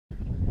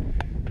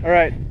All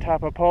right,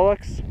 top of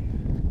Pollux.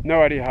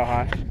 No idea how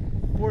high.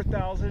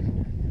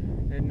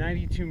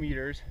 4,092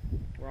 meters.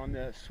 We're on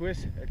the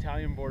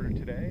Swiss-Italian border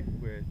today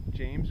with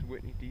James,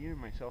 Whitney D, and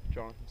myself,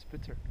 Jonathan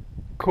Spitzer.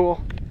 Cool.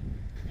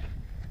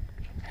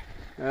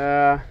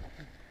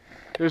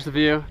 Here's the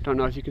view. Don't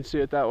know if you can see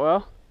it that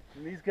well.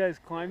 And these guys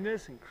climbed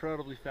this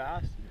incredibly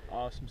fast,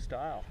 awesome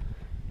style.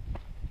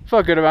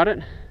 Felt good about it.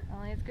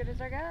 Only as good as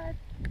our guide.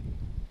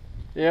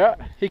 Yeah,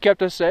 he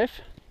kept us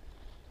safe.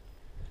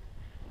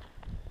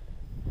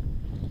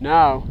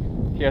 Now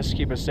he has to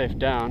keep us safe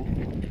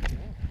down,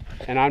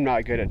 and I'm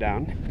not good at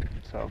down,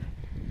 so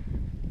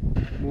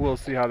we'll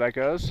see how that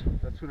goes.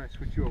 That's when I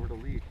switch you over to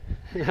lead.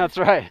 That's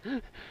right.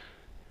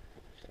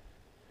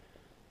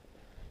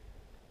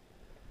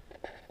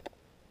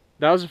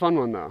 That was a fun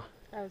one though.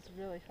 That was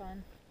really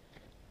fun.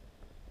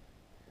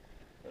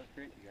 That was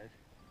great, you guys.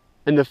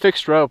 And the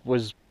fixed rope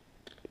was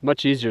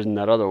much easier than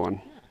that other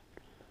one.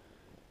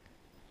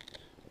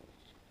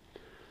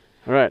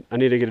 All right, I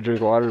need to get a drink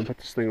of water and put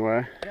this thing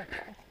away. Yeah.